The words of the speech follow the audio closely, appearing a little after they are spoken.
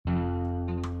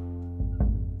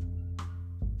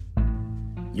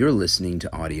You're listening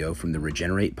to audio from the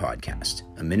Regenerate Podcast,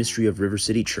 a ministry of River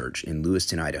City Church in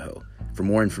Lewiston, Idaho. For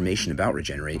more information about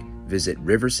Regenerate, visit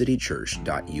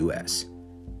rivercitychurch.us.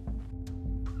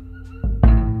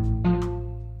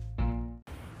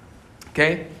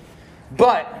 Okay?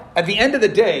 But at the end of the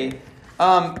day,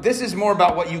 this is more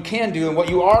about what you can do and what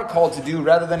you are called to do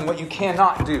rather than what you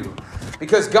cannot do.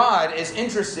 Because God is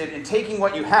interested in taking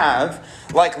what you have,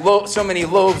 like so many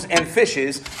loaves and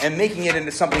fishes, and making it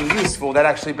into something useful that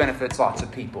actually benefits lots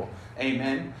of people.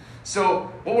 Amen?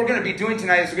 So what we're going to be doing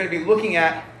tonight is we're going to be looking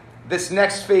at this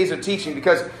next phase of teaching.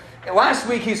 Because last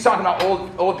week he's talking about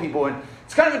old people, and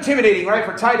it's kind of intimidating, right?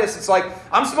 For Titus, it's like,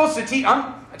 I'm supposed to teach.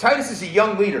 Titus is a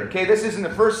young leader, okay? This is in the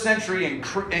first century in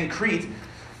Crete.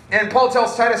 And Paul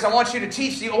tells Titus, I want you to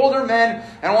teach the older men,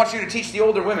 and I want you to teach the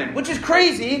older women. Which is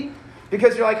crazy,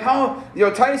 because you're like, how?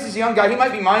 Titus is a young guy. He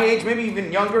might be my age, maybe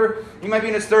even younger. He might be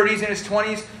in his 30s, in his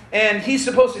 20s. And he's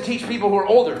supposed to teach people who are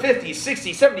older, 50s,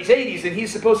 60s, 70s, 80s. And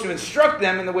he's supposed to instruct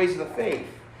them in the ways of the faith.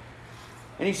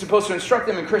 And he's supposed to instruct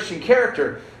them in Christian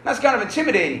character. And that's kind of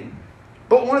intimidating.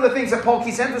 But one of the things that Paul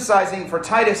keeps emphasizing for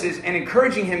Titus and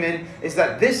encouraging him in is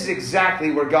that this is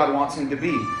exactly where God wants him to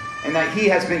be. And that he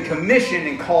has been commissioned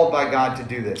and called by God to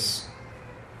do this.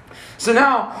 So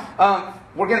now,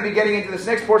 we're going to be getting into this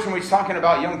next portion where he's talking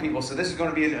about young people. So this is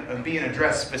going to be an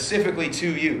address specifically to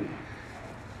you.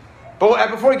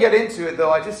 But before we get into it, though,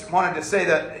 I just wanted to say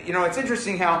that, it's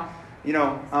interesting how,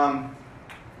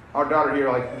 our daughter here,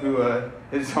 who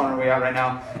is on her way out right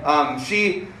now,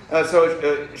 she's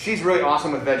really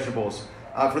awesome with vegetables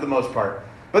for the most part.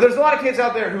 But there's a lot of kids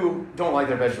out there who don't like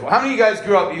their vegetables. How many of you guys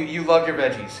grew up, you loved your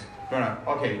veggies growing up?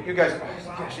 Okay, you guys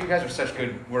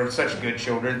were such good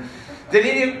children. Did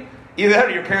either that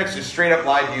or your parents just straight up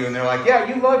lied to you and they're like,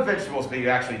 yeah, you love vegetables, but you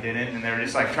actually didn't. And they're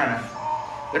just trying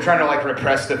to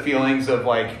repress the feelings of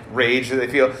rage that they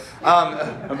feel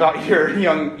about your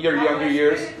younger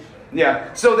years.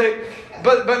 Yeah. So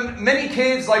but many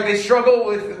kids, they struggle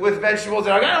with vegetables.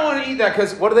 They're like, I don't want to eat that,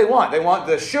 because what do they want? They want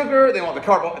the sugar, they want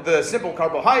the simple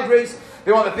carbohydrates,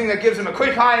 they want the thing that gives them a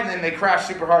quick high and then they crash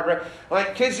super hard,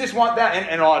 right? Kids just want that,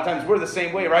 and a lot of times we're the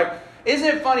same way, right? Isn't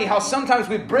it funny how sometimes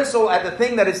we bristle at the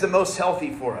thing that is the most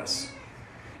healthy for us?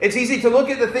 It's easy to look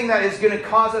at the thing that is going to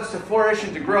cause us to flourish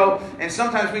and to grow, and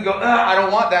sometimes we go, I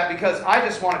don't want that because I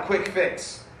just want a quick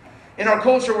fix. In our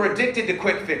culture, we're addicted to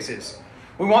quick fixes.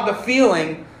 We want the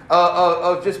feeling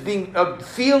of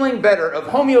feeling better, of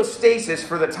homeostasis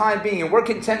for the time being, and we're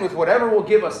content with whatever will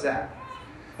give us that.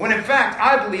 When in fact,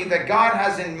 I believe that God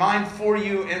has in mind for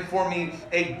you and for me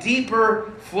a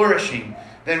deeper flourishing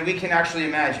than we can actually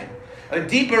imagine. A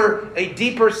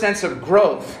deeper sense of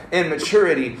growth and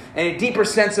maturity, and a deeper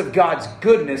sense of God's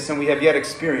goodness than we have yet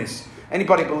experienced.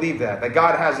 Anybody believe that? That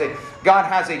God has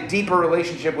a deeper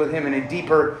relationship with Him and a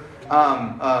deeper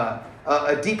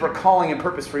calling and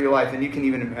purpose for your life than you can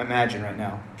even imagine right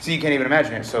now. So you can't even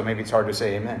imagine it, so maybe it's hard to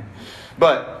say amen.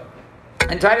 But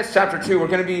in Titus chapter 2, we're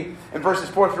going to be in verses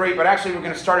 4 through 8, but actually we're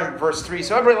going to start in verse 3.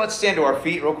 So everybody, let's stand to our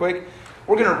feet real quick.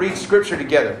 We're going to read Scripture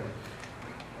together.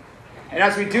 And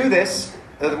as we do this,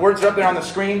 the words are up there on the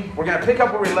screen. We're going to pick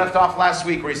up where we left off last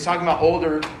week, where he's talking about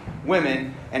older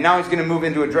women, and now he's going to move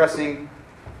into addressing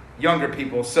younger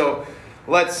people. So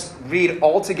let's read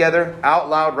all together, out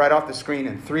loud, right off the screen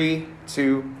in 3,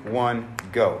 2, 1,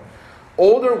 go.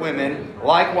 Older women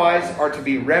likewise are to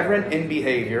be reverent in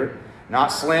behavior, not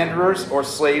slanderers or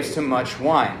slaves to much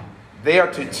wine. They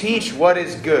are to teach what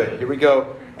is good. Here we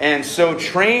go. And so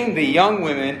train the young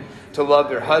women to love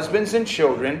their husbands and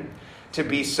children, to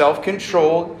be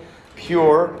self-controlled,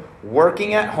 pure,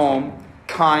 working at home,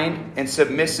 kind, and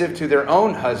submissive to their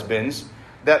own husbands,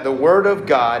 that the word of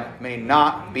God may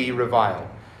not be reviled.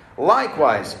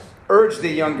 Likewise, urge the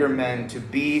younger men to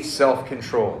be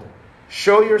self-controlled.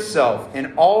 Show yourself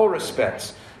in all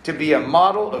respects to be a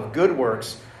model of good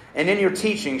works, and in your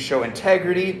teaching show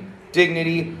integrity,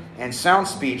 dignity, and sound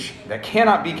speech that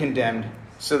cannot be condemned,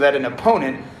 so that an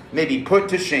opponent may be put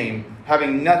to shame,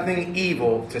 having nothing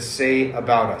evil to say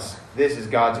about us. This is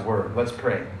God's word. Let's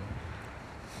pray.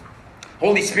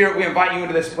 Holy Spirit, we invite you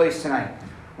into this place tonight.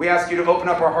 We ask you to open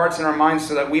up our hearts and our minds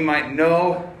so that we might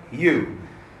know you.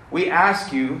 We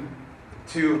ask you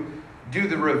to do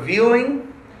the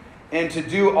revealing and to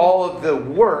do all of the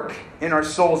work in our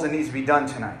souls that needs to be done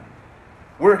tonight.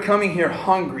 We're coming here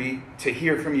hungry to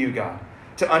hear from you, God,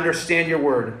 to understand your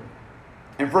word,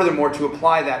 and furthermore, to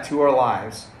apply that to our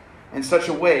lives in such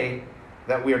a way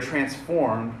that we are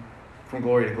transformed from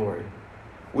glory to glory.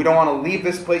 We don't want to leave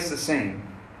this place the same.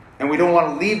 And we don't want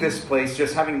to leave this place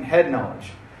just having head knowledge.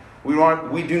 We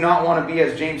do not want to be,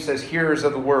 as James says, hearers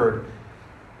of the word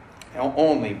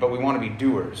only, but we want to be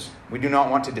doers. We do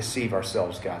not want to deceive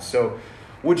ourselves, God. So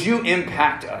would you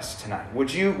impact us tonight?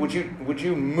 Would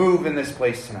you move in this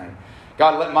place tonight?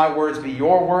 God, let my words be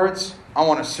your words. I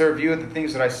want to serve you with the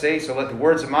things that I say, so let the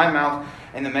words of my mouth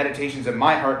and the meditations of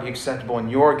my heart be acceptable in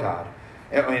your God.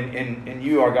 And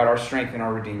you are, God, our strength and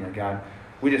our Redeemer, God.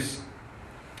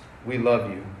 We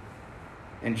love you.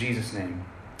 In Jesus' name.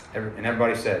 And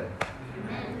everybody said,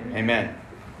 Amen.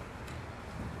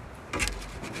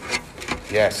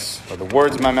 Yes, let the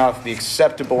words of my mouth be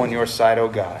acceptable in your sight, O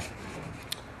God.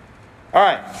 All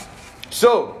right,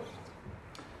 so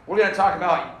we're going to talk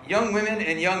about young women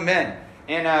and young men.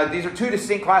 And these are two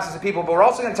distinct classes of people, but we're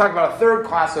also going to talk about a third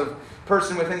class of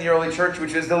person within the early church,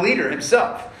 which is the leader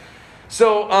himself.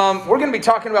 So we're going to be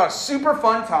talking about a super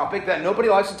fun topic that nobody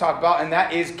likes to talk about, and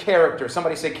that is character.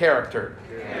 Somebody say character.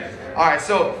 Yes. All right,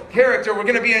 so character, we're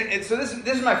going to be so this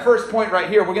is my first point right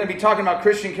here. We're going to be talking about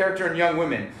Christian character in young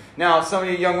women. Now, some of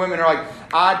you young women are like,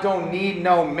 I don't need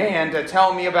no man to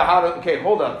tell me about how to... Okay,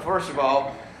 hold up. First of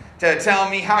all, to tell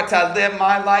me how to live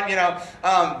my life,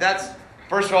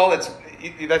 first of all,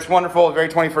 that's wonderful, very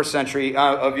 21st century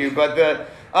of you. But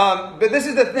this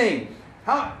is the thing.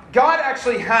 God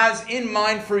actually has in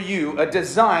mind for you a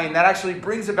design that actually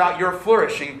brings about your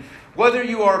flourishing. Whether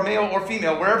you are male or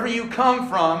female, wherever you come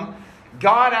from,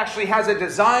 God actually has a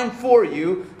design for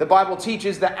you, the Bible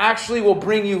teaches, that actually will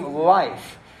bring you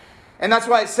life. And that's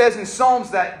why it says in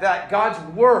Psalms that God's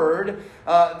word,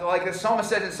 like the psalmist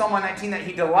says in Psalm 119, that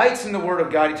he delights in the word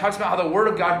of God. He talks about how the word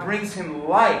of God brings him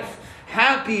life.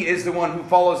 Happy is the one who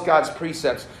follows God's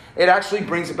precepts. It actually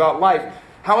brings about life.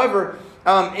 However,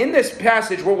 in this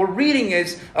passage, what we're reading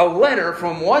is a letter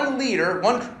from one leader,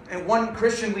 one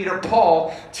Christian leader,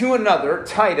 Paul, to another,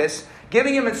 Titus,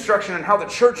 giving him instruction on how the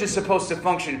church is supposed to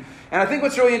function. And I think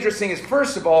what's really interesting is,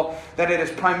 first of all, that it is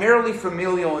primarily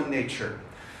familial in nature.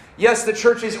 Yes, the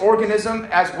church is organism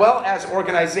as well as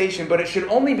organization, but it should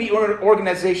only be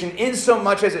organization in so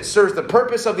much as it serves the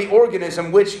purpose of the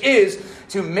organism, which is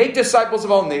to make disciples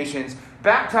of all nations,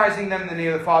 baptizing them in the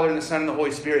name of the Father and the Son and the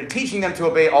Holy Spirit, and teaching them to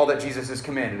obey all that Jesus has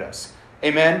commanded us.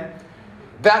 Amen?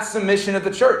 That's the mission of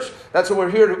the church. That's what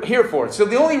we're here for. So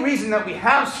the only reason that we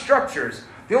have structures,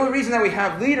 the only reason that we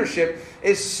have leadership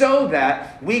is so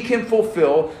that we can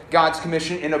fulfill God's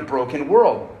commission in a broken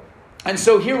world. And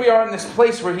so here we are in this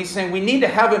place where he's saying we need to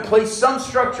have in place some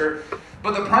structure,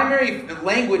 but the primary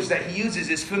language that he uses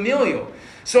is familial.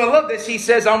 So I love this. He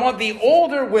says, I want the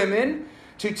older women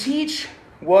to teach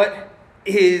what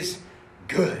is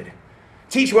good.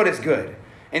 Teach what is good.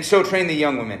 And so train the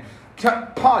young women.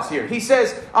 Pause here. He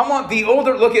says, I want the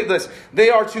older, look at this.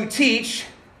 They are to teach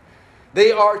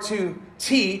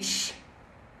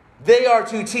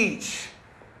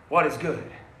what is good.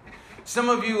 Some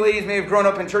of you ladies may have grown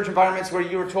up in church environments where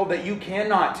you were told that you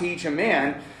cannot teach a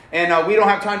man. And we don't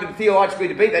have time to theologically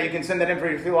debate that. You can send that in for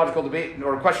your theological debate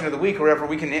or question of the week or whatever.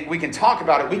 We can talk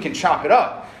about it. We can chop it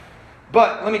up.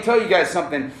 But let me tell you guys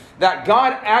something. That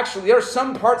God actually, there are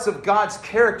some parts of God's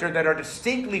character that are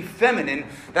distinctly feminine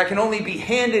that can only be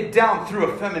handed down through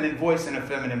a feminine voice and a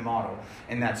feminine model.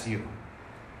 And that's you.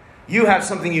 You have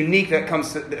something unique that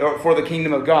comes for the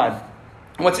kingdom of God.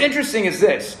 And what's interesting is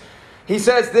this. He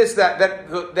says this,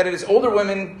 that it is older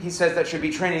women, he says, that should be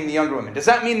training the younger women. Does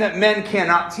that mean that men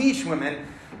cannot teach women?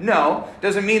 No.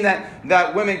 Doesn't mean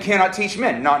that women cannot teach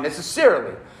men? Not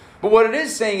necessarily. But what it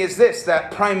is saying is this,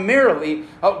 that primarily,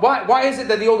 why is it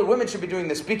that the older women should be doing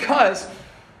this? Because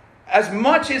as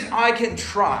much as I can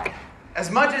try,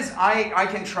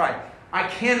 I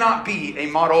cannot be a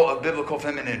model of biblical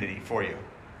femininity for you.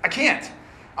 I can't.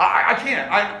 I can't.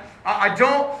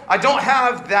 I don't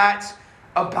have that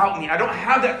about me. I don't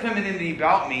have that femininity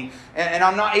about me, and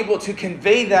I'm not able to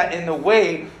convey that in the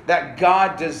way that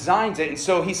God designs it. And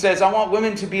so he says, I want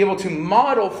women to be able to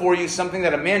model for you something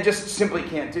that a man just simply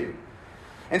can't do.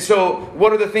 And so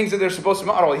what are the things that they're supposed to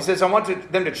model? He says, I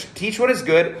want them to teach what is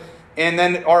good. And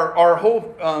then our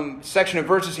whole section of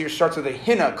verses here starts with a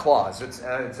hina clause. It's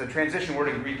a transition word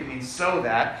in Greek. It means so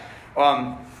that.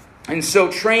 And so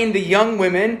train the young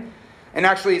women, and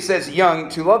actually it says young,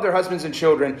 to love their husbands and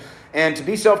children, and to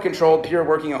be self-controlled, pure,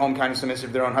 working at home, kind, and submissive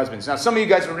to their own husbands. Now, some of you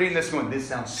guys are reading this going, this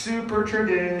sounds super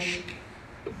tradish.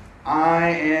 I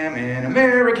am an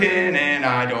American and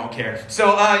I don't care. So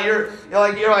you're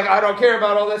like, I don't care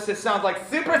about all this. This sounds like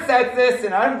super sexist,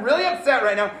 and I'm really upset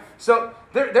right now. So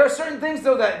there are certain things,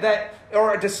 though, that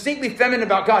are distinctly feminine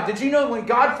about God. Did you know when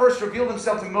God first revealed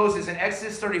himself to Moses in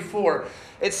Exodus 34,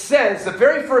 it says, the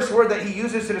very first word that he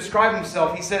uses to describe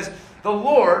himself, he says, the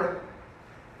Lord,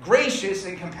 gracious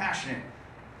and compassionate.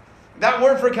 that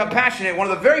word for compassionate,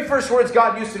 one of the very first words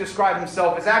God used to describe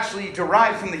himself, is actually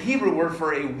derived from the Hebrew word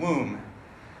for a womb.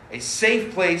 A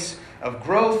safe place of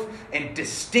growth and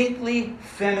distinctly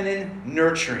feminine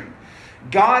nurturing.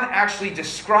 God actually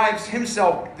describes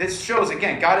himself, this shows,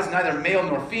 again, God is neither male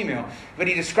nor female, but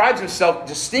he describes himself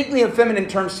distinctly in feminine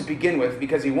terms to begin with,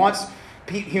 because he wants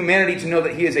humanity to know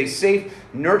that he is a safe,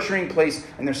 nurturing place,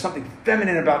 and there's something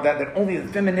feminine about that only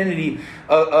the femininity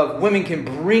of women can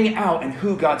bring out and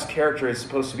who God's character is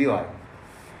supposed to be like.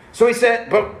 So he said,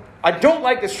 but I don't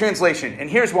like this translation, and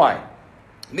here's why.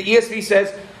 The ESV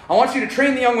says, I want you to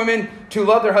train the young women to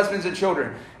love their husbands and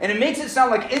children. And it makes it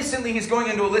sound like instantly he's going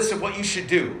into a list of what you should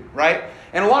do, right?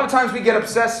 And a lot of times we get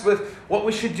obsessed with what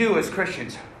we should do as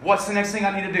Christians. What's the next thing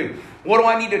I need to do? What do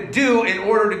I need to do in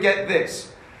order to get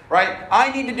this? Right?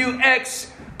 I need to do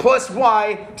X plus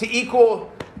Y to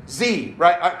equal Z,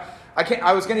 right?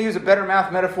 I was going to use a better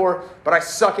math metaphor, but I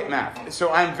suck at math.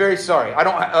 So I'm very sorry.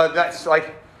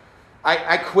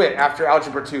 I quit after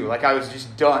Algebra 2. Like, I was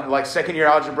just done. Like, second year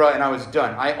algebra, and I was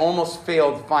done. I almost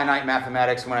failed finite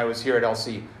mathematics when I was here at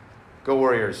LC. Go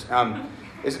Warriors.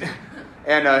 Is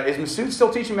Masood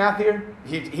still teaching math here?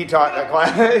 He taught that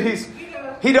class.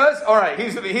 He does? All right,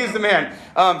 he's the man.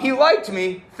 He liked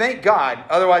me, thank God.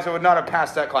 Otherwise, I would not have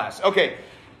passed that class. Okay,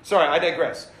 sorry, I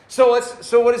digress. So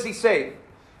what does he say?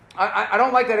 I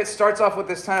don't like that it starts off with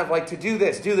this kind of like to do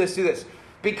this, do this, do this.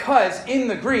 Because in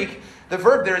the Greek, the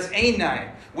verb there is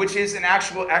einai, which is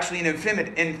actually an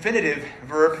infinitive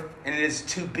verb, and it is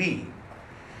to be.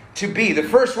 To be. The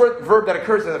first verb that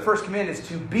occurs in the first command is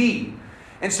to be.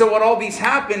 And so what all these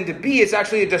happen to be is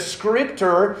actually a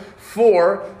descriptor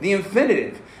for the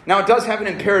infinitive. Now it does have an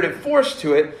imperative force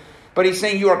to it, but he's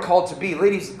saying you are called to be.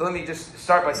 Ladies, let me just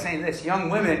start by saying this. Young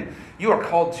women, you are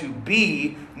called to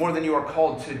be more than you are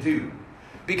called to do.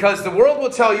 Because the world will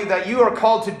tell you that you are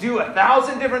called to do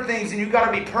 1,000 different things and you've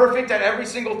got to be perfect at every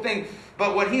single thing.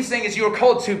 But what he's saying is you are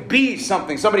called to be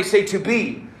something. Somebody say to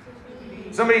be.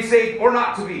 Somebody say, or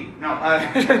not to be. No.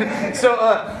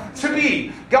 To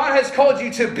be. God has called you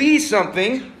to be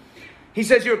something. He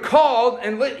says you're called,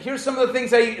 and here's some of the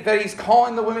things that he's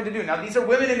calling the women to do. Now, these are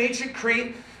women in ancient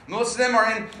Crete. Most of them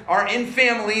are in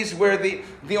families where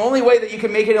the only way that you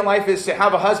can make it in life is to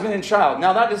have a husband and child.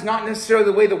 Now, that is not necessarily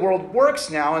the way the world works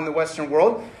now in the Western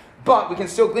world, but we can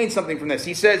still glean something from this.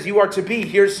 He says you are to be.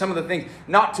 Here's some of the things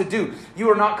not to do. You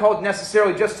are not called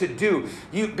necessarily just to do.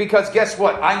 Because guess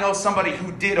what? I know somebody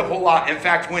who did a whole lot. In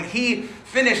fact, when he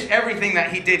finished everything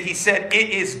that he did, he said, it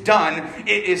is done.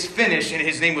 It is finished. And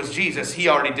his name was Jesus. He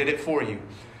already did it for you.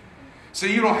 So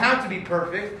you don't have to be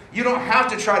perfect. You don't have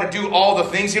to try to do all the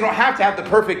things. You don't have to have the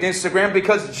perfect Instagram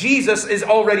because Jesus is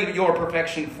already your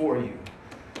perfection for you.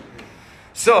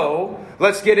 So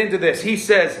let's get into this. He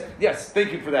says, yes,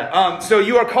 thank you for that. So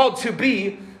you are called to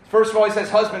be, first of all, he says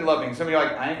husband loving. Some of you are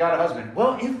like, I ain't got a husband.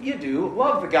 Well, if you do,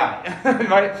 love the guy.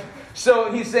 Right?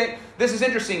 So he's saying, this is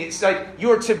interesting. It's like you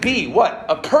are to be what?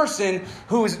 A person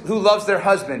who loves their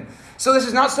husband. So this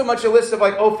is not so much a list of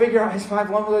like, oh, figure out his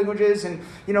 5 love languages and,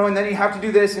 and then you have to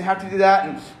do this and have to do that.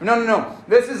 And no.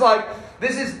 This is like,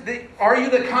 are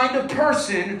you the kind of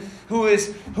person who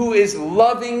is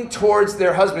loving towards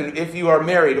their husband if you are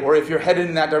married or if you're headed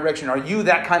in that direction? Are you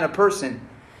that kind of person?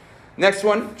 Next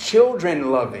one,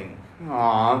 children loving.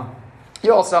 Aww.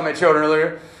 You all saw my children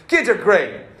earlier. Kids are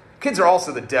great. Kids are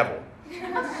also the devil.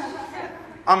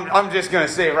 I'm just going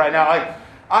to say it right now.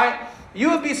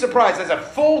 You would be surprised, as a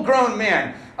full-grown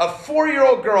man, a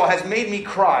 4-year-old girl has made me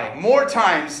cry more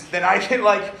times than I can,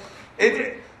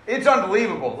 it's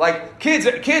unbelievable. Like, kids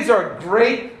are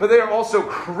great, but they're also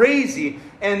crazy.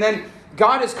 And then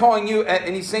God is calling you,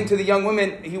 and he's saying to the young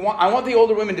women, I want the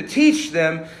older women to teach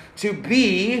them to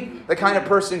be the kind of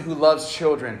person who loves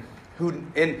children.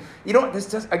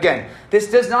 This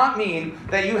does not mean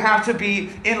that you have to be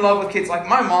in love with kids. Like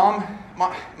my mom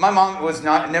was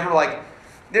never like,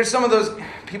 there's some of those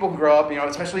people who grow up,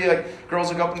 especially like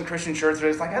girls who go up in the Christian church.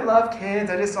 They're just like, I love kids.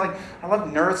 I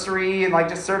love nursery and like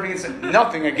just serving. It's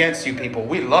nothing against you people.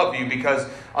 We love you because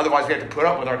otherwise we have to put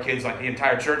up with our kids like the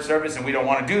entire church service, and we don't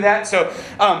want to do that. So,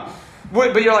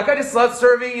 but you're like, I just love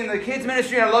serving in the kids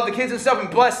ministry. And I love the kids and stuff, and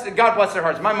God bless their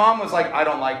hearts. My mom was like, I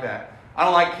don't like that. I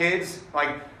don't like kids.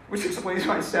 Like, which explains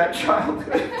my sad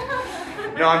childhood.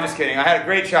 No, I'm just kidding. I had a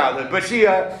great childhood. But she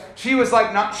was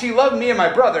like, she loved me and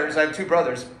my brothers. I have 2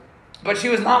 brothers. But she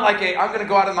was not like I'm going to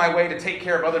go out of my way to take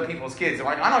care of other people's kids. I'm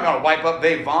like, I'm not going to wipe up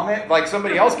they vomit. Like,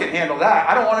 somebody else can handle that.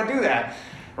 I don't want to do that.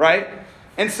 Right?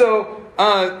 And so,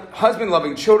 husband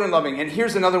loving, children loving. And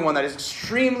here's another one that is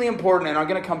extremely important. And I'm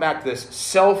going to come back to this.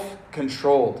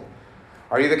 Self-controlled.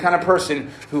 Are you the kind of person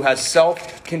who has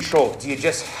self-control? Do you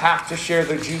just have to share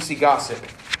the juicy gossip?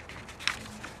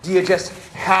 Do you just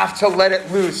have to let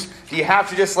it loose? Do you have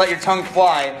to just let your tongue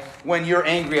fly when you're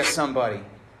angry at somebody?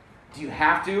 Do you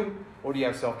have to, or do you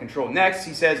have self-control? Next,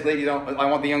 he says, ladies, I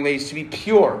want the young ladies to be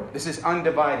pure. This is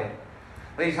undivided.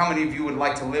 Ladies, how many of you would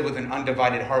like to live with an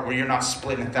undivided heart where you're not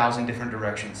split in 1,000 different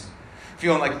directions?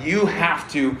 Feeling like you have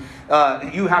to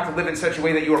live in such a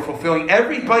way that you are fulfilling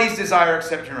everybody's desire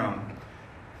except your own.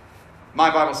 My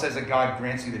Bible says that God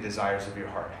grants you the desires of your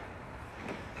heart.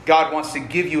 God wants to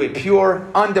give you a pure,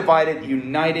 undivided,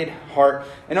 united heart.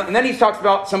 And then he talks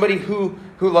about somebody who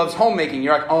loves homemaking.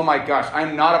 You're like, oh my gosh,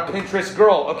 I'm not a Pinterest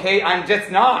girl, okay? I'm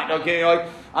just not, okay? You're like,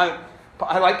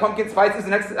 I like pumpkin spices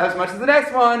as much as the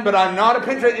next one, but I'm not a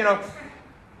Pinterest,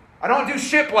 I don't do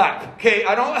shiplap, okay?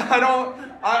 I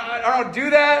don't do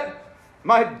that.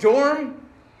 My dorm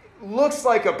looks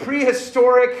like a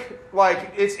prehistoric,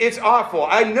 like it's awful.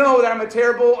 I know that I'm a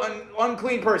terrible,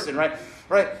 unclean person, right?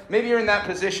 Right? Maybe you're in that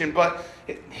position, but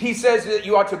he says that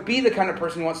you ought to be the kind of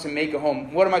person who wants to make a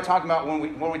home. What am I talking about when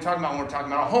we're talking about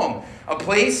a home? A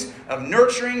place of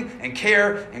nurturing and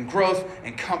care and growth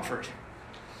and comfort.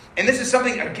 And this is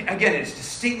something, again, it's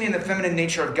distinctly in the feminine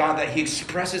nature of God that he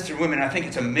expresses through women. I think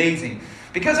it's amazing.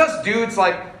 Because us dudes,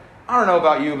 like, I don't know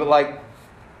about you, but like,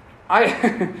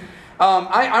 I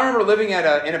remember living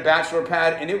in a bachelor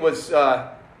pad, and it was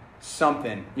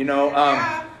something,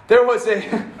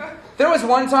 There was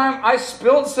one time I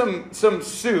spilled some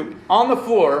soup on the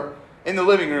floor in the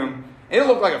living room. And it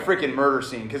looked like a freaking murder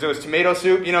scene because it was tomato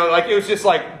soup, like it was just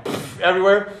like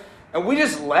everywhere. And we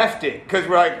just left it because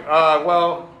we're like,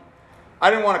 I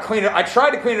didn't want to clean it. I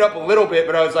tried to clean it up a little bit,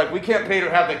 but I was like, we can't pay to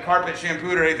have the carpet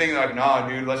shampooed or anything. They're like, nah,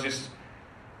 dude, let's just,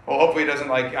 hopefully it doesn't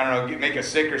make us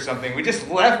sick or something. We just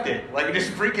left it. Like we just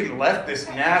freaking left this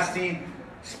nasty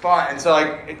spot. And so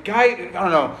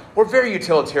we're very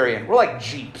utilitarian. We're like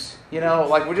Jeeps.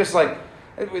 We're just like,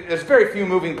 there's very few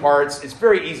moving parts. It's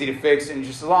very easy to fix. And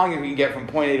just as long as we can get from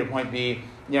point A to point B,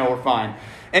 we're fine.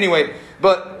 Anyway,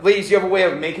 but ladies, you have a way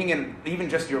of making even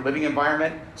just your living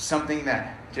environment something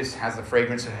that just has the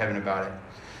fragrance of heaven about it.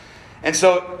 And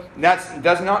so that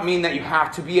does not mean that you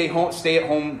have to be a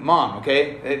stay-at-home mom,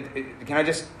 okay? Can I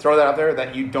just throw that out there?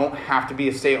 That you don't have to be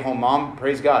a stay-at-home mom?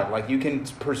 Praise God. Like you can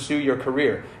pursue your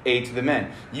career, aid to the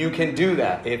men. You can do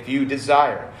that if you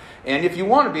desire. And if you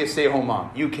want to be a stay-at-home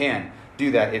mom, you can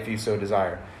do that if you so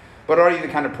desire. But are you the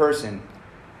kind of person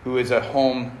who is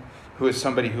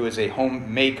somebody who is a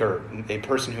homemaker, a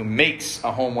person who makes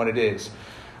a home what it is?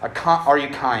 Are you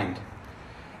kind?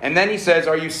 And then he says,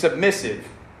 are you submissive?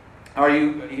 I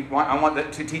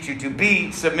want to teach you to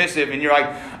be submissive. And you're like,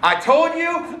 I told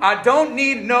you, I don't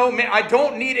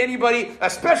need anybody,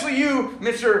 especially you,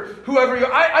 Mr. Whoever you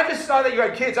are. I just saw that you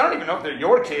had kids. I don't even know if they're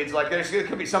your kids. Like, there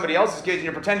could be somebody else's kids and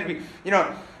you're pretending to be,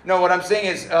 No, what I'm saying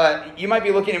is, you might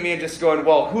be looking at me and just going,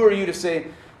 well, who are you to say?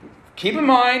 Keep in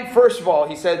mind, first of all,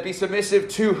 he said, be submissive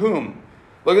to whom?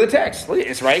 Look at the text.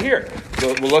 It's right here.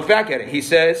 We'll look back at it. He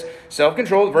says,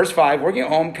 self-controlled, verse 5, working at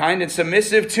home, kind and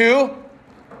submissive to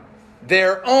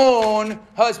their own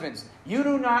husbands. You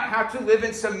do not have to live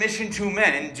in submission to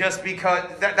men just because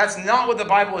that's not what the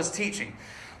Bible is teaching.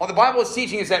 What the Bible is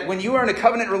teaching is that when you are in a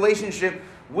covenant relationship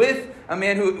with a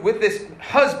man with this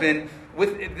husband,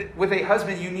 with a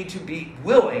husband, you need to be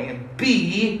willing and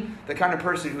be the kind of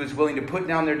person who is willing to put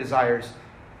down their desires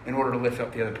in order to lift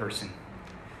up the other person.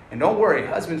 And don't worry,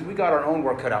 husbands, we got our own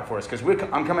work cut out for us because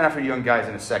I'm coming after you young guys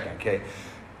in a second, okay?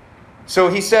 So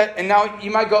he said, and now you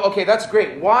might go, okay, that's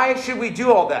great. Why should we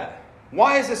do all that?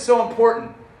 Why is this so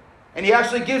important? And he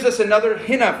actually gives us another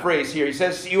hina phrase here. He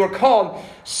says, you are called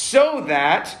so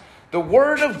that the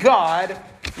word of God,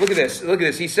 look at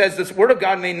this. He says, this word of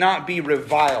God may not be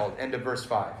reviled, end of verse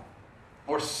 5,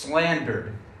 or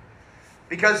slandered.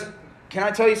 Because, can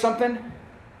I tell you something?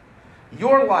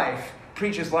 Your life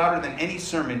preaches louder than any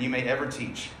sermon you may ever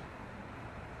teach.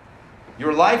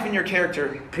 Your life and your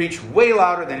character preach way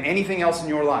louder than anything else in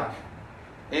your life.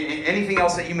 Anything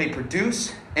else that you may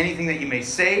produce, anything that you may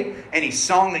say, any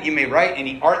song that you may write,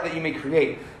 any art that you may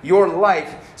create. Your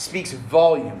life speaks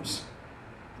volumes.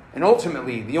 And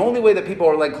ultimately, the only way that people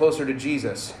are led closer to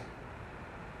Jesus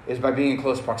is by being in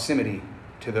close proximity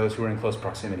to those who are in close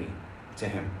proximity to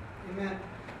Him. Amen.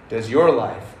 Does your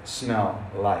life smell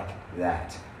like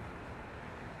that?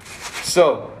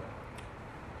 So,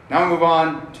 now we move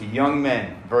on to young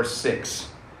men, verse 6.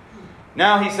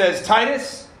 Now he says,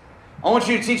 Titus, I want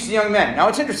you to teach the young men. Now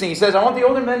it's interesting. He says, I want the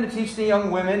older men to teach the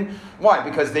young women. Why?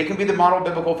 Because they can be the model of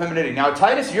biblical femininity. Now,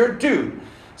 Titus, you're a dude.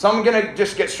 So I'm going to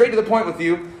just get straight to the point with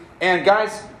you. And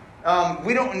guys,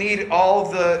 we don't need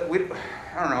all the...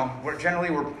 I don't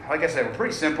know, like I said, we're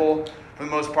pretty simple for the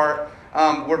most part.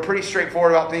 We're pretty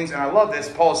straightforward about things, and I love this.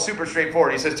 Paul is super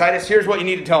straightforward. He says, Titus, here's what you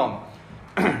need to tell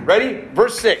them. Ready?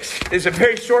 Verse 6 is a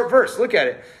very short verse. Look at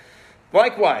it.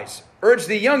 Likewise, urge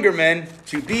the younger men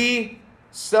to be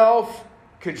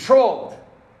self-controlled.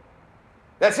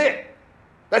 That's it.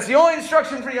 That's the only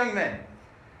instruction for young men.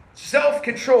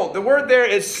 Self-controlled. The word there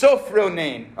is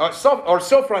sophronein, or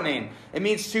sophronein. It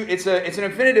means to. It's an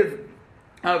infinitive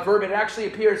verb. It actually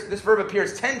appears. This verb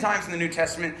appears 10 times in the New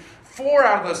Testament. 4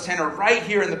 out of those 10 are right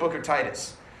here in the book of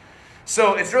Titus.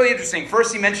 So it's really interesting.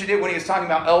 First, he mentioned it when he was talking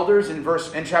about elders in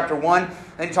chapter 1.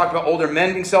 Then he talked about older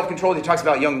men being self-controlled. He talks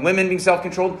about young women being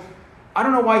self-controlled. I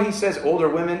don't know why he says older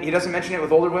women. He doesn't mention it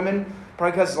with older women,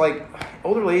 probably because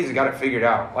older ladies have got it figured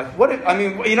out.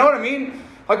 You know what I mean?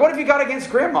 What have you got against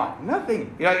grandma?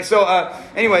 Nothing.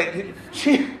 Anyway,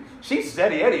 she's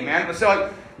steady Eddie, man.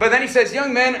 But then he says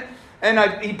young men,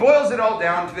 and he boils it all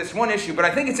down to this one issue. But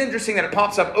I think it's interesting that it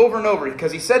pops up over and over,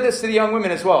 because he said this to the young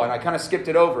women as well, and I kind of skipped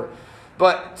it over.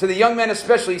 But to the young men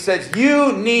especially, he says,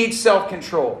 you need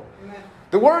self-control. Amen.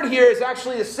 The word here is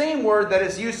actually the same word that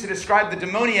is used to describe the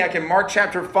demoniac in Mark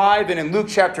chapter 5 and in Luke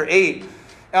chapter 8.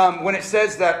 When it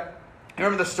says that,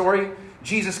 remember the story?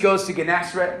 Jesus goes to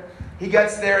Gennesaret. He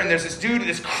gets there, and there's this dude,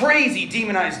 this crazy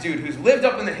demonized dude who's lived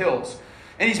up in the hills.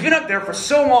 And he's been up there for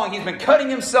so long. He's been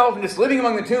cutting himself and just living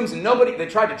among the tombs. And they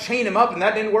tried to chain him up, and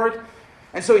that didn't work.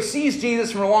 And so he sees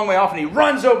Jesus from a long way off, and he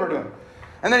runs over to him.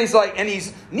 And then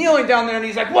he's kneeling down there, and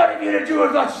he's like, what have you to do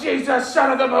with us, Jesus,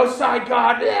 Son of the Most High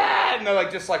God? And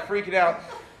they're just freaking out.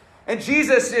 And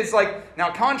Jesus is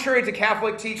now contrary to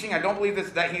Catholic teaching, I don't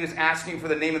believe that he was asking for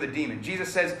the name of the demon.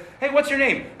 Jesus says, hey, what's your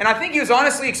name? And I think he was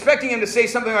honestly expecting him to say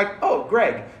something like, oh,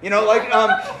 Greg.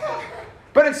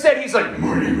 But instead he's like,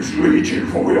 my name is Legion,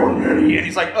 for we are many. And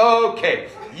he's like, okay,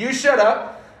 you shut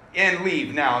up and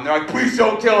leave now. And they're like, please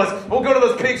don't kill us. We'll go to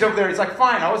those pigs over there. He's like,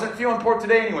 fine, I wasn't feeling pork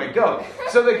today anyway, go.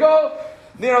 So they go,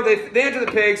 they enter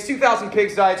the pigs, 2,000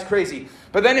 pigs die, it's crazy.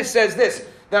 But then it says this,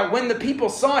 that when the people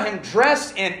saw him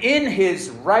dressed and in his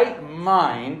right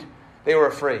mind, they were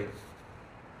afraid.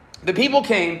 The people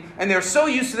came, and they were so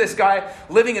used to this guy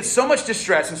living in so much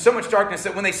distress and so much darkness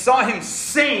that when they saw him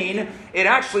sane, it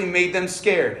actually made them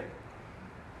scared.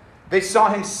 They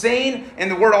saw him sane, and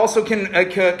the word also can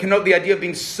connote the idea of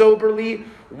being soberly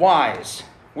wise,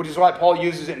 which is why Paul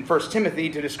uses it in 1 Timothy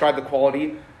to describe the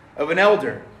quality of an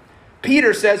elder.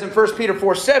 Peter says in 1 Peter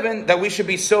 4:7 that we should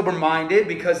be sober-minded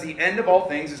because the end of all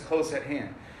things is close at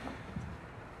hand.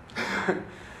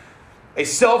 A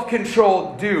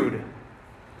self-controlled dude,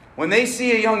 when they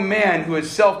see a young man who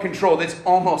is self-controlled, it's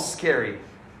almost scary.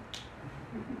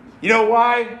 You know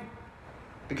why?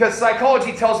 Because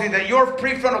psychology tells me that your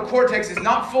prefrontal cortex is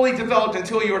not fully developed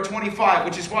until you are 25,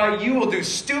 which is why you will do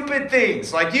stupid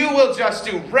things. You will just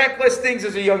do reckless things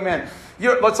as a young man.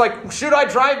 It's like, should I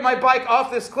drive my bike off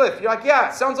this cliff? You're like,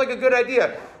 yeah, sounds like a good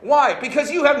idea. Why?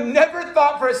 Because you have never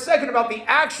thought for a second about the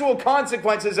actual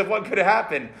consequences of what could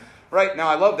happen. Right? Now,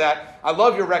 I love that. I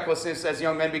love your recklessness as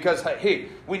young men because, hey,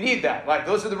 we need that.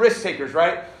 Those are the risk takers,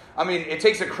 right? I mean, it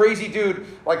takes a crazy dude,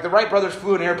 the Wright brothers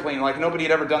flew an airplane, nobody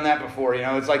had ever done that before,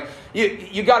 It's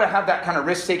you got to have that kind of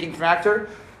risk-taking factor.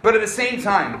 But at the same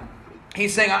time,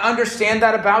 he's saying, I understand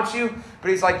that about you,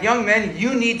 but he's like, young men,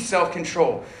 you need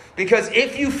self-control. Because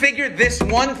if you figure this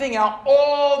one thing out,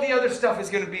 all the other stuff is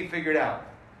going to be figured out.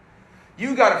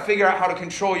 You got to figure out how to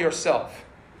control yourself.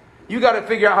 You got to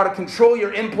figure out how to control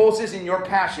your impulses and your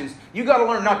passions. You got to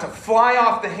learn not to fly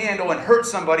off the handle and hurt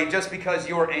somebody just because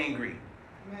you're angry.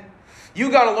 Amen.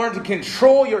 You got to learn to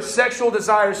control your sexual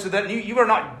desires so that you are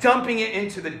not dumping it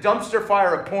into the dumpster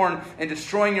fire of porn and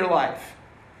destroying your life.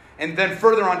 And then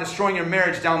further on, destroying your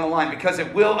marriage down the line, because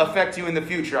it will affect you in the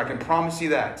future. I can promise you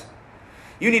that.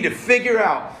 You need to figure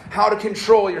out how to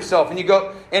control yourself. And you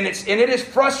go, and it is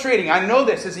frustrating. I know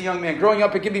this as a young man. Growing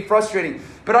up, it can be frustrating.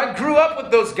 But I grew up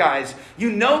with those guys.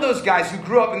 You know those guys who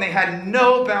grew up and they had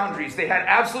no boundaries. They had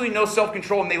absolutely no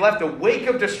self-control, and they left a wake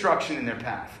of destruction in their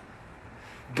path.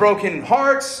 Broken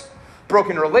hearts,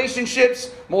 broken relationships,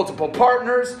 multiple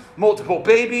partners, multiple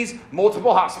babies,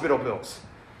 multiple hospital bills.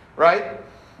 Right?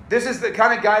 This is the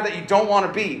kind of guy that you don't want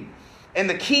to be. And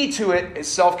the key to it is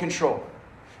self-control.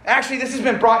 Actually, this has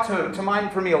been brought to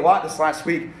mind for me a lot this last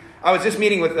week. I was just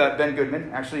meeting with Ben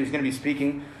Goodman. Actually, he's going to be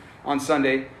speaking on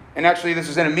Sunday. And actually, this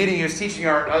was in a meeting he was teaching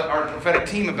our prophetic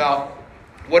team about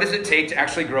what does it take to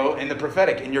actually grow in the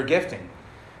prophetic, in your gifting.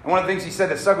 And one of the things he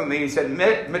said that stuck with me, he said,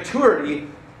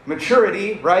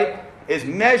 maturity, right, is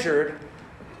measured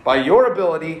by your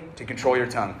ability to control your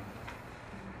tongue.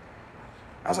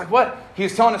 I was like, what? He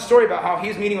was telling a story about how he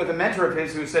was meeting with a mentor of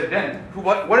his who said, Ben,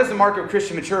 what is the mark of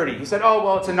Christian maturity? He said, oh,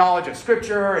 well, it's a knowledge of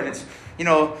Scripture, and it's,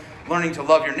 learning to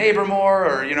love your neighbor more,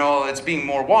 or, it's being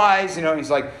more wise. He's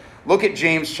like, look at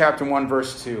James chapter 1,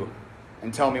 verse 2,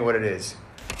 and tell me what it is.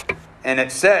 And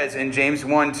it says in James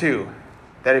 1:2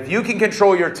 that if you can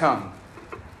control your tongue,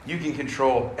 you can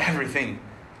control everything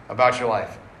about your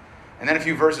life. And then a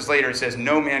few verses later, it says,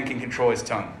 no man can control his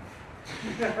tongue.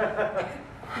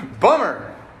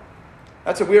 Bummer.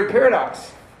 That's a weird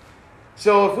paradox.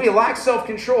 So if we lack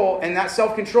self-control, and that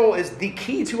self-control is the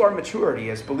key to our maturity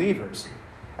as believers.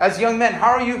 As young men,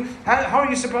 how are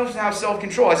you supposed to have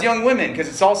self-control? As young women, because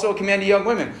it's also a command to young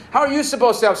women. How are you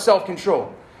supposed to have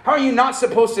self-control? How are you not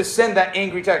supposed to send that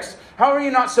angry text? How are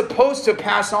you not supposed to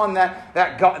pass on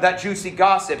that juicy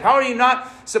gossip? How are you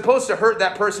not supposed to hurt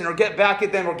that person or get back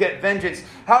at them or get vengeance?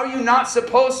 How are you not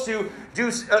supposed to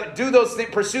do those things,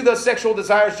 pursue those sexual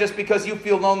desires just because you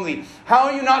feel lonely? How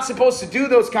are you not supposed to do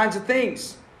those kinds of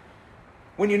things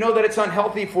when you know that it's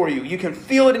unhealthy for you? You can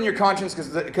feel it in your conscience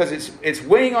because it's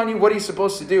weighing on you. What are you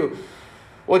supposed to do?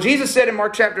 Well, Jesus said in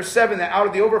Mark chapter 7 that out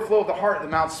of the overflow of the heart, the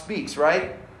mouth speaks,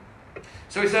 right?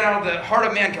 So he said, out of the heart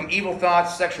of man come evil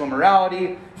thoughts, sexual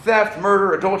immorality, theft,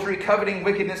 murder, adultery, coveting,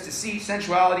 wickedness, deceit,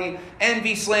 sensuality,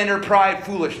 envy, slander, pride,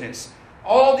 foolishness.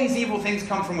 All these evil things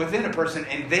come from within a person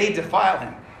and they defile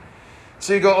him.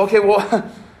 So you go, okay, well,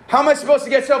 how am I supposed to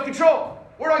get self-control?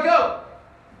 Where do I go?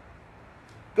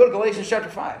 Go to Galatians chapter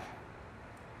 5.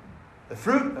 The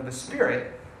fruit of the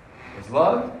Spirit is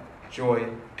love, joy,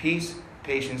 peace,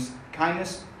 patience,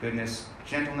 kindness, goodness,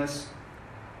 gentleness,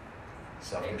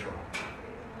 self-control.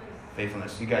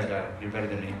 Faithfulness. You guys got it. You're better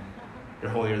than me.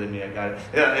 You're holier than me. I got it.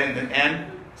 Yeah,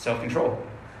 and self-control.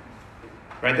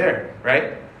 Right there,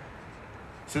 right?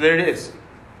 So there it is.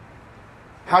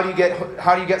 How do you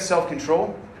get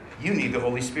self-control? You need the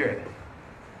Holy Spirit.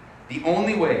 The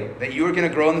only way that you are going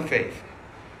to grow in the faith,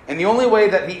 and the only way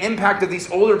that the impact of these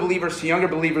older believers to younger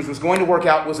believers was going to work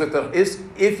out was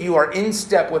if you are in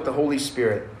step with the Holy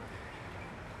Spirit.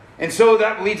 And so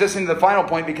that leads us into the final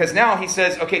point, because now he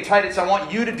says, okay, Titus, I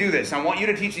want you to do this. I want you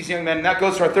to teach these young men. And that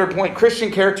goes to our third point,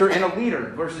 Christian character in a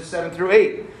leader, verses 7 through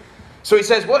 8. So he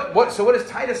says, so what is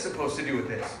Titus supposed to do with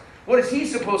this? What is he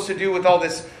supposed to do with all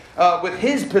this, with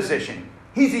his position?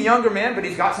 He's a younger man, but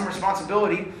he's got some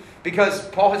responsibility, because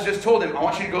Paul has just told him, I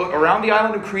want you to go around the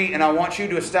island of Crete, and I want you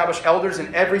to establish elders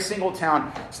in every single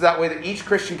town, so that way that each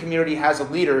Christian community has a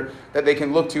leader that they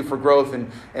can look to for growth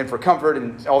and for comfort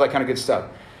and all that kind of good stuff.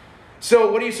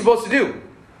 So what are you supposed to do?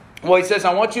 Well, he says,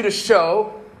 I want you to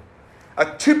show a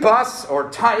typos or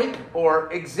type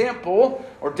or example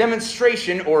or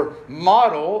demonstration or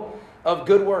model of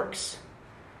good works.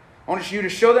 I want you to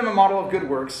show them a model of good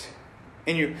works.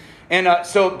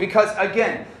 So because,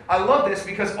 again, I love this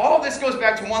because all of this goes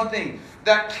back to one thing.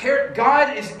 That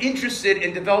God is interested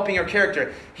in developing your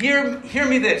character. Hear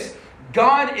me this.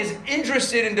 God is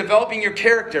interested in developing your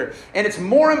character. And it's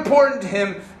more important to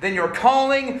Him than your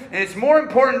calling. And it's more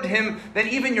important to Him than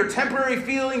even your temporary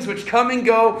feelings which come and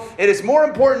go. It is more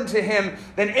important to Him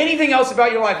than anything else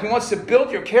about your life. He wants to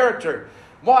build your character.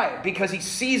 Why? Because He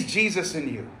sees Jesus in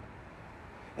you.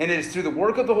 And it is through the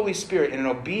work of the Holy Spirit and in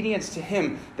obedience to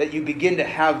Him that you begin to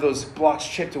have those blocks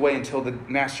chipped away until the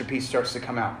masterpiece starts to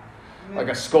come out. Like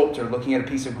a sculptor looking at a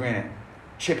piece of granite.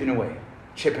 Chipping away.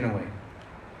 Chipping away.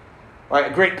 Right,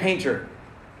 a great painter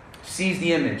sees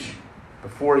the image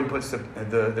before he puts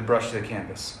the brush to the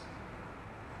canvas.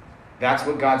 That's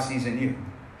what God sees in you.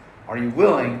 Are you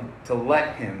willing to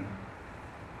let Him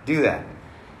do that?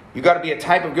 You've got to be a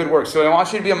type of good works. So I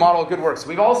want you to be a model of good works.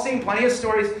 We've all seen plenty of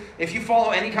stories. If you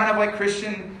follow any kind of like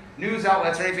Christian news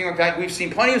outlets or anything like that, we've seen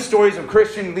plenty of stories of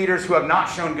Christian leaders who have not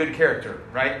shown good character,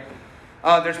 right?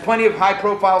 There's plenty of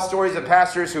high-profile stories of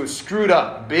pastors who have screwed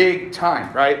up big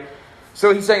time, right?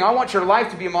 So he's saying, I want your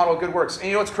life to be a model of good works. And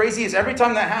you know what's crazy is every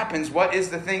time that happens, what is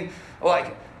the thing?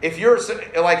 Like, if you're,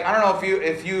 like, I don't know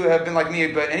if you have been like me,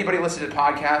 but anybody listen to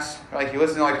podcasts? Like, you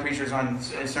listen to, like, preachers on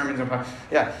sermons and podcasts?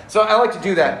 Yeah. So I like to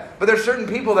do that. But there's certain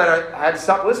people that I had to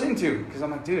stop listening to. Because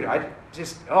I'm like, dude, I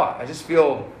just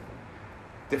feel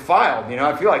defiled, you know?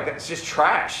 I feel like that's just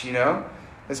trash, you know?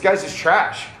 This guy's just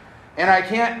trash. And I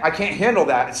can't handle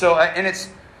that. So, and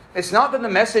it's not that the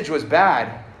message was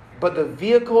bad, but the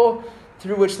vehicle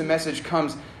through which the message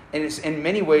comes, and it's in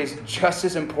many ways just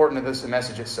as important as the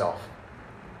message itself.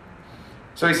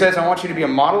 So he says, I want you to be a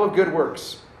model of good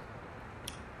works.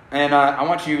 And I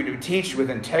want you to teach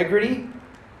with integrity,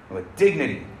 with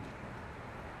dignity.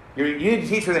 You need to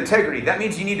teach with integrity. That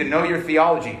means you need to know your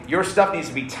theology. Your stuff needs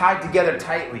to be tied together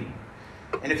tightly.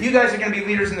 And if you guys are going to be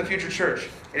leaders in the future church,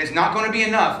 it is not going to be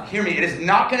enough. Hear me. It is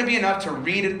not going to be enough to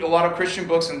read a lot of Christian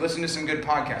books and listen to some good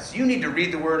podcasts. You need to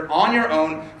read the Word on your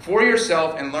own for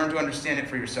yourself and learn to understand it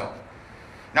for yourself.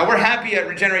 Now, we're happy at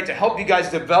Regenerate to help you guys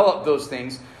develop those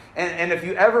things. And if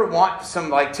you ever want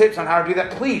some tips on how to do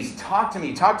that, please talk to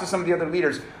me. Talk to some of the other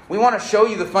leaders. We want to show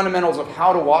you the fundamentals of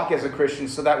how to walk as a Christian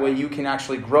so that way you can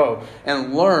actually grow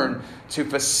and learn to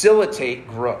facilitate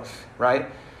growth, right?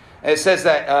 And it says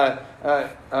that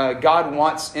God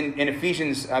wants, in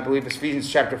Ephesians, I believe it's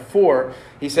Ephesians chapter 4,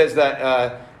 he says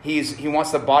that he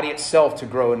wants the body itself to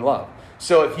grow in love.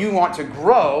 So if you want to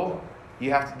grow,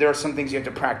 there are some things you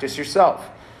have to practice yourself.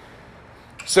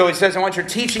 So it says, I want your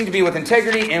teaching to be with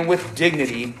integrity and with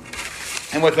dignity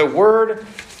and with a word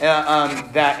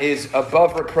that is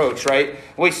above reproach, right?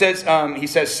 Well, he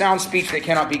says, sound speech that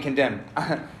cannot be condemned.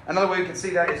 Another way we can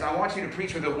see that is I want you to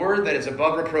preach with a word that is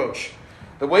above reproach.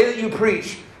 The way that you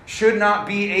preach should not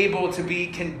be able to be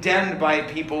condemned by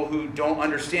people who don't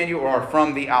understand you or are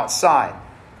from the outside.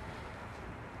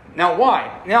 Now,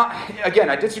 why? Now, again,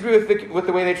 I disagree with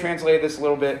the way they translated this a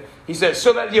little bit. He says,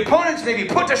 so that the opponents may be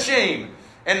put to shame.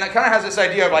 And that kind of has this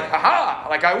idea of ha-ha,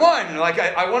 I won.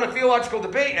 I won a theological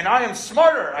debate and I am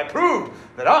smarter. I proved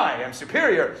that I am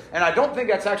superior. And I don't think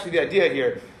that's actually the idea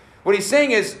here. What he's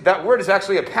saying is that word is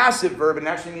actually a passive verb and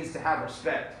actually means to have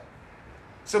respect.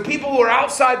 So people who are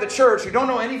outside the church, who don't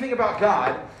know anything about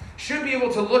God, should be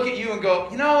able to look at you and go,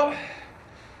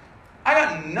 I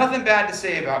got nothing bad to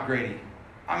say about Grady.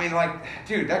 I mean,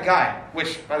 dude, that guy,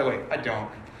 which, by the way, I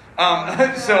don't.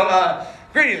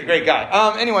 Grady's a great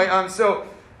guy. So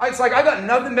it's I got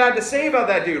nothing bad to say about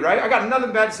that dude, right? I got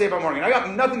nothing bad to say about Morgan. I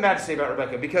got nothing bad to say about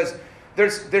Rebecca because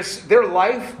there's their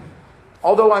life,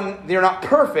 although they're not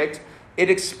perfect, it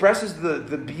expresses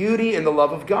the beauty and the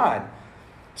love of God.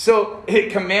 So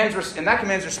it commands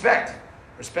respect.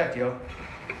 Respect, yo.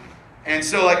 And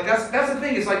so that's the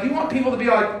thing. It's you want people to be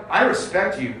I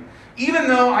respect you. Even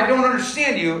though I don't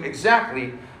understand you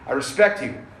exactly, I respect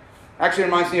you. Actually, it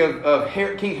reminds me of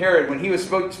King Herod when he was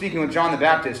speaking with John the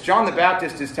Baptist. John the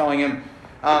Baptist is telling him,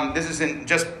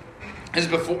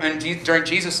 during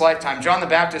Jesus' lifetime, John the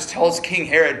Baptist tells King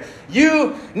Herod,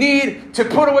 you need to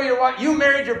put away your wife. You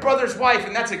married your brother's wife,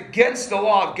 and that's against the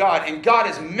law of God, and God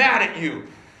is mad at you.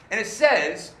 And it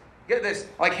says, get this,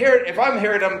 Herod, if I'm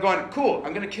Herod, I'm going, cool,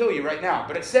 I'm going to kill you right now.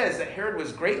 But it says that Herod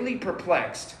was greatly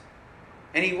perplexed,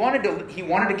 and he wanted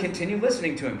to continue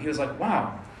listening to him. He was like,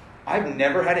 wow, I've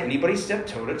never had anybody step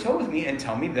toe-to-toe with me and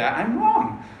tell me that I'm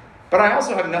wrong. But I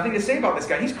also have nothing to say about this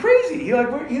guy. He's crazy. He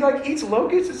eats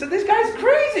locusts. And said, this guy's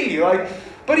crazy.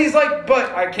 But he's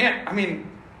but I can't,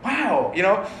 wow.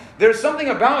 There's something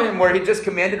about him where he just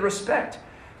commanded respect.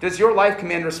 Does your life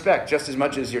command respect just as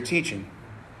much as your teaching?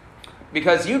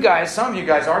 Because some of you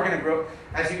guys are going to grow,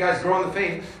 as you guys grow in the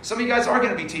faith, some of you guys are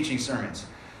going to be teaching sermons.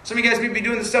 Some of you guys may be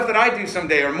doing the stuff that I do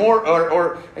someday or more,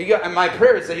 and my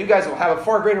prayer is that you guys will have a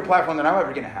far greater platform than I'm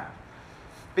ever going to have.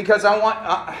 Because I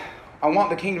want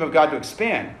the kingdom of God to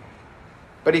expand.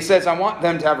 But he says, I want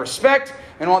them to have respect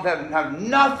and I want them to have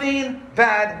nothing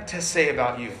bad to say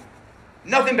about you.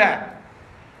 Nothing bad.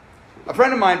 A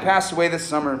friend of mine passed away this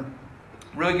summer.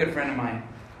 Really good friend of mine.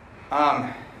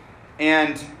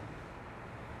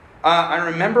 I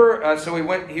remember,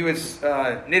 he was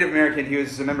Native American. He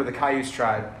was a member of the Cayuse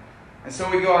tribe. And so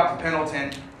we go out to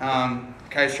Pendleton.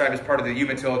 Cayuse tribe is part of the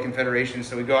Umatilla Confederation.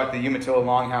 So we go out to the Umatilla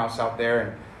Longhouse out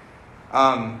there.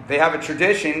 And they have a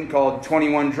tradition called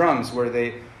 21 drums where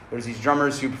there's these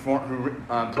drummers who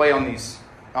play on these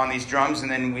drums.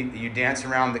 And then you dance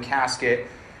around the casket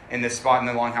in this spot in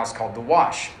the Longhouse called the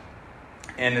Wash.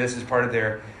 And this is part of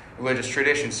their religious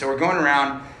tradition. So we're going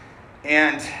around,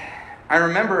 and I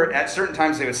remember at certain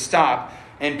times they would stop,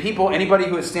 and anybody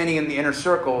who was standing in the inner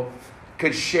circle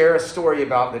could share a story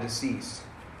about the deceased.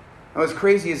 And what's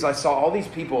crazy is I saw all these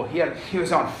people. He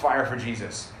was on fire for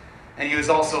Jesus, and he was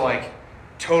also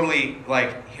totally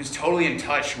in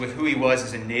touch with who he was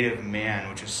as a Native man,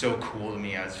 which is so cool to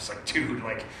me. I was just dude,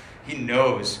 he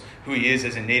knows who he is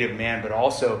as a Native man, but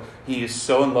also he is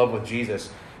so in love with Jesus.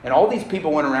 And all these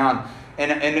people went around,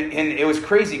 and it was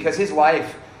crazy because his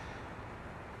life.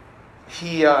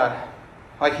 He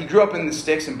grew up in the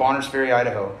sticks in Bonners Ferry,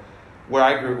 Idaho, where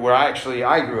I grew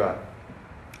up.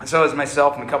 And so it was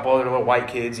myself and a couple other little white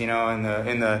kids, in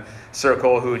the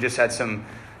circle who just had some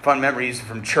fun memories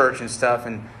from church and stuff.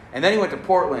 And then he went to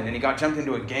Portland, and he got jumped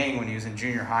into a gang when he was in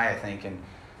junior high, I think. And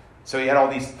so he had all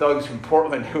these thugs from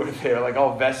Portland who were there,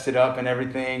 all vested up and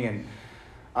everything.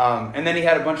 And then he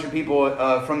had a bunch of people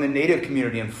from the Native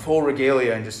community in full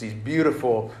regalia and just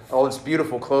all this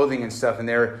beautiful clothing and stuff. And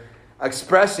they're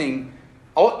expressing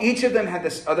each of them had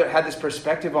this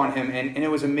perspective on him, and it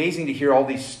was amazing to hear all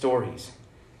these stories.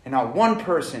 And not one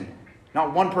person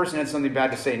had something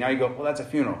bad to say. Now you go, well, that's a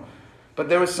funeral. But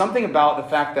there was something about the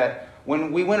fact that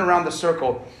when we went around the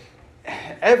circle,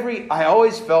 I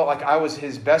always felt like I was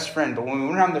his best friend. But when we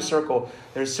went around the circle,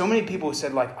 there's so many people who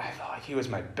said, like, I felt like he was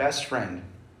my best friend.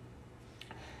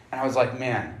 And I was like,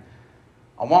 man,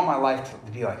 I want my life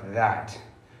to be like that.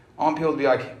 I want people to be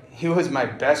like, he was my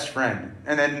best friend.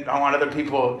 And then I want other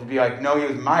people to be like, no, he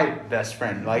was my best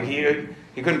friend. Like he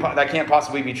couldn't, that can't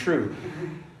possibly be true.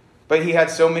 But he had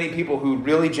so many people who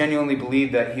really genuinely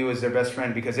believed that he was their best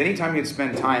friend, because anytime he'd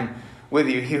spend time with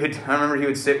you, I remember he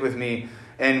would sit with me,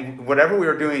 and whatever we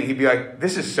were doing, he'd be like,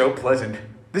 this is so pleasant.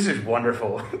 This is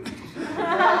wonderful.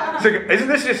 Isn't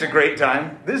this just a great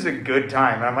time? This is a good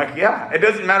time. And I'm like, yeah, it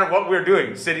doesn't matter what we're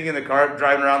doing. Sitting in the car,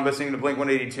 driving around, listening to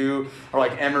Blink-182, or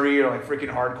like Emery, or like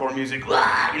freaking hardcore music.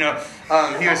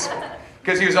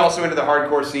 Because he was also into the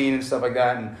hardcore scene and stuff like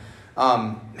that. And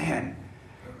man,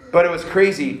 but it was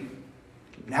crazy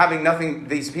having nothing.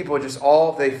 These people just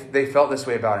they felt this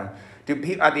way about him.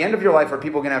 At the end of your life, are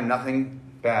people going to have nothing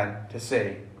bad to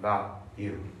say about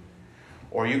you?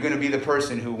 Or are you going to be the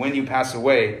person who, when you pass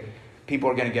away, people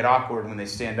are going to get awkward when they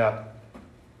stand up?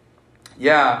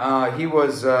 Yeah, he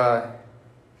was,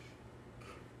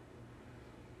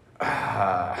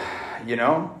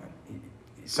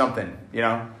 something,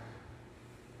 Do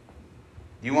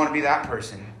you want to be that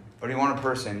person? Or do you want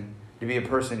to be a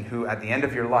person who, at the end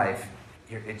of your life,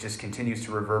 it just continues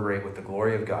to reverberate with the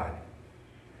glory of God?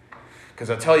 Because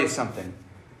I'll tell you something.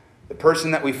 The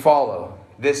person that we follow,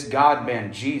 this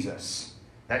God-man, Jesus,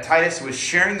 that Titus was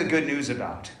sharing the good news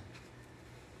about,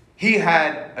 he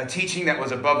had a teaching that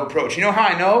was above reproach. You know how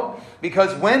I know?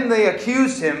 Because when they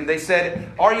accused him, they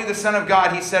said, "Are you the Son of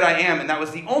God?" He said, "I am." And that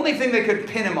was the only thing they could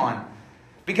pin him on.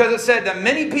 Because it said that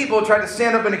many people tried to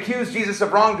stand up and accuse Jesus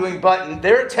of wrongdoing, but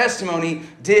their testimony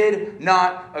did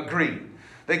not agree.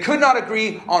 They could not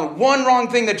agree on one wrong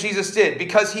thing that Jesus did,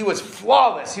 because he was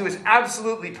flawless. He was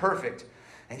absolutely perfect.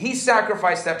 And he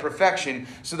sacrificed that perfection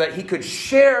so that he could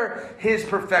share his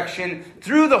perfection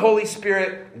through the Holy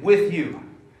Spirit with you.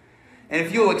 And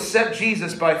if you'll accept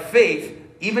Jesus by faith,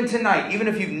 even tonight, even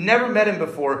if you've never met him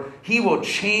before, he will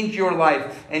change your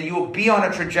life, and you will be on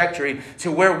a trajectory to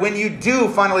where when you do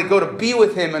finally go to be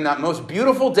with him in that most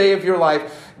beautiful day of your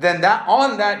life, then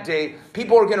on that day,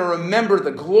 people are going to remember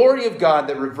the glory of God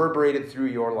that reverberated through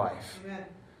your life. Amen.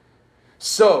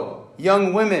 So,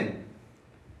 young women,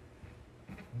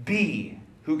 be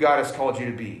who God has called you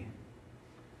to be.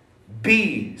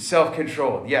 Be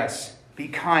self-controlled. Yes. Be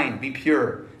kind. Be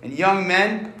pure. And young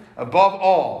men, above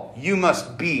all, you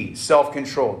must be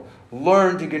self-controlled.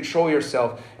 Learn to control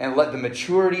yourself and let the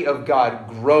maturity of God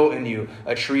grow in you.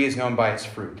 A tree is known by its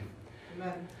fruit.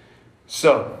 Amen.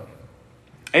 So,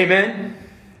 amen.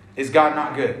 Is God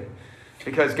not good?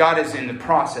 Because God is in the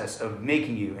process of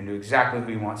making you into exactly who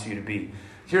he wants you to be.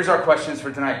 Here's our questions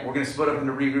for tonight. We're going to split up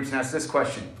into regroups and ask this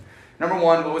question. Number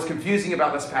one, what was confusing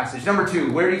about this passage? Number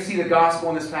two, where do you see the gospel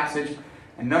in this passage?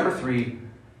 And number three,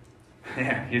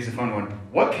 here's a fun one.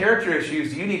 What character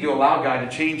issues do you need to allow God to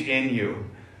change in you?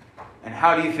 And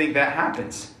how do you think that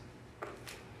happens?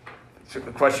 It's a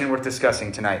question worth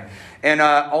discussing tonight. And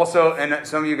also, and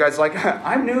some of you guys are like,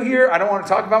 I'm new here. I don't want to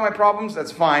talk about my problems.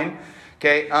 That's fine.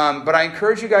 Okay. But I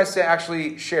encourage you guys to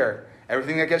actually share.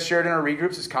 Everything that gets shared in our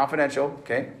regroups is confidential,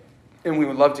 okay? And we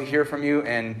would love to hear from you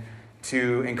and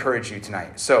to encourage you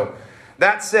tonight. So,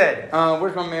 that said,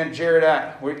 where's my man Jared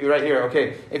at? You're right here,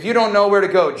 okay. If you don't know where to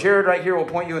go, Jared right here will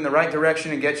point you in the right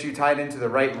direction and get you tied into the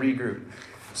right regroup.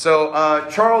 So,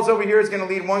 Charles over here is going to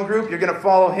lead one group. You're going to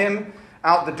follow him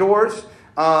out the doors.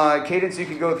 Cadence, you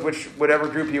can go with whatever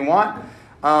group you want.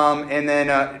 And then,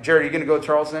 Jared, are you going to go with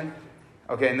Charles then?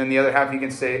 Okay, and then the other half you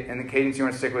can stay. And then Cadence, you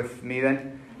want to stick with me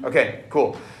then? Okay,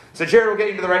 cool. So Jared will get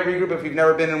you to the right regroup if you've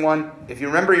never been in one. If you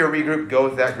remember your regroup, go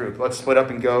with that group. Let's split up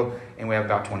and go, and we have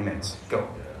about 20 minutes. Go.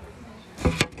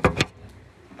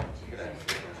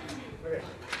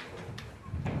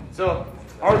 So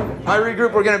our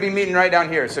regroup, we're going to be meeting right down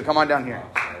here. So come on down here.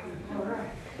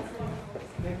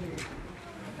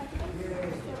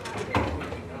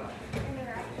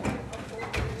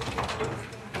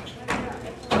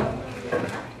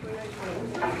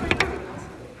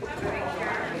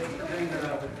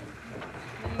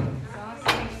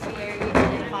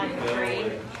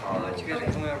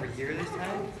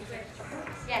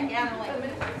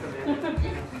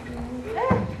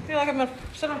 I feel like I'm going to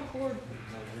sit on cord.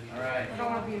 All right. I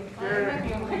don't want to be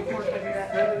on cord to do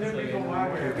that.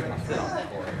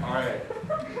 All right.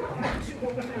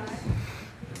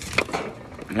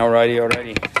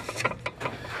 Alrighty.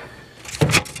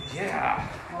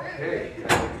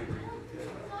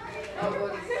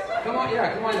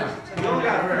 Yeah, come on down. We only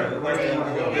got her. Where do you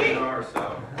want to go? We are,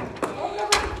 so.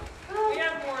 We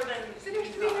have more than.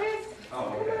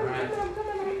 Oh, okay.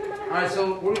 All right,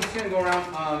 so we're just gonna go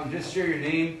around. Just share your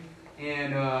name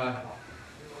and I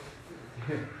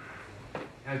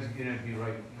was gonna be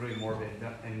really morbid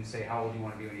and say how old you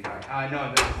want to be when you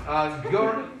die.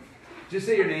 Go. Just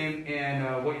say your name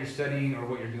and what you're studying or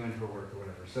what you're doing for work or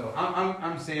whatever. So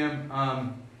I'm Sam.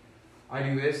 I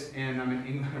do this, and I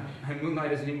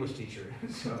moonlight as an English teacher.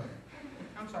 So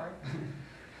I'm sorry.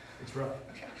 it's rough.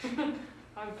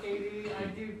 I'm Katie. I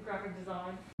do graphic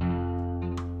design.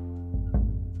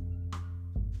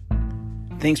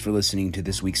 Thanks for listening to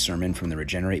this week's sermon from the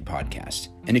Regenerate podcast.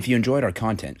 And if you enjoyed our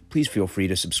content, please feel free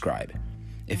to subscribe.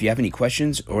 If you have any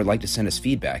questions or would like to send us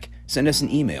feedback, send us an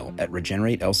email at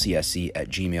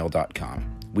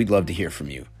regeneratelcsc@gmail.com. We'd love to hear from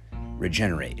you.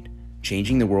 Regenerate,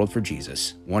 changing the world for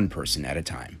Jesus, one person at a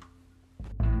time.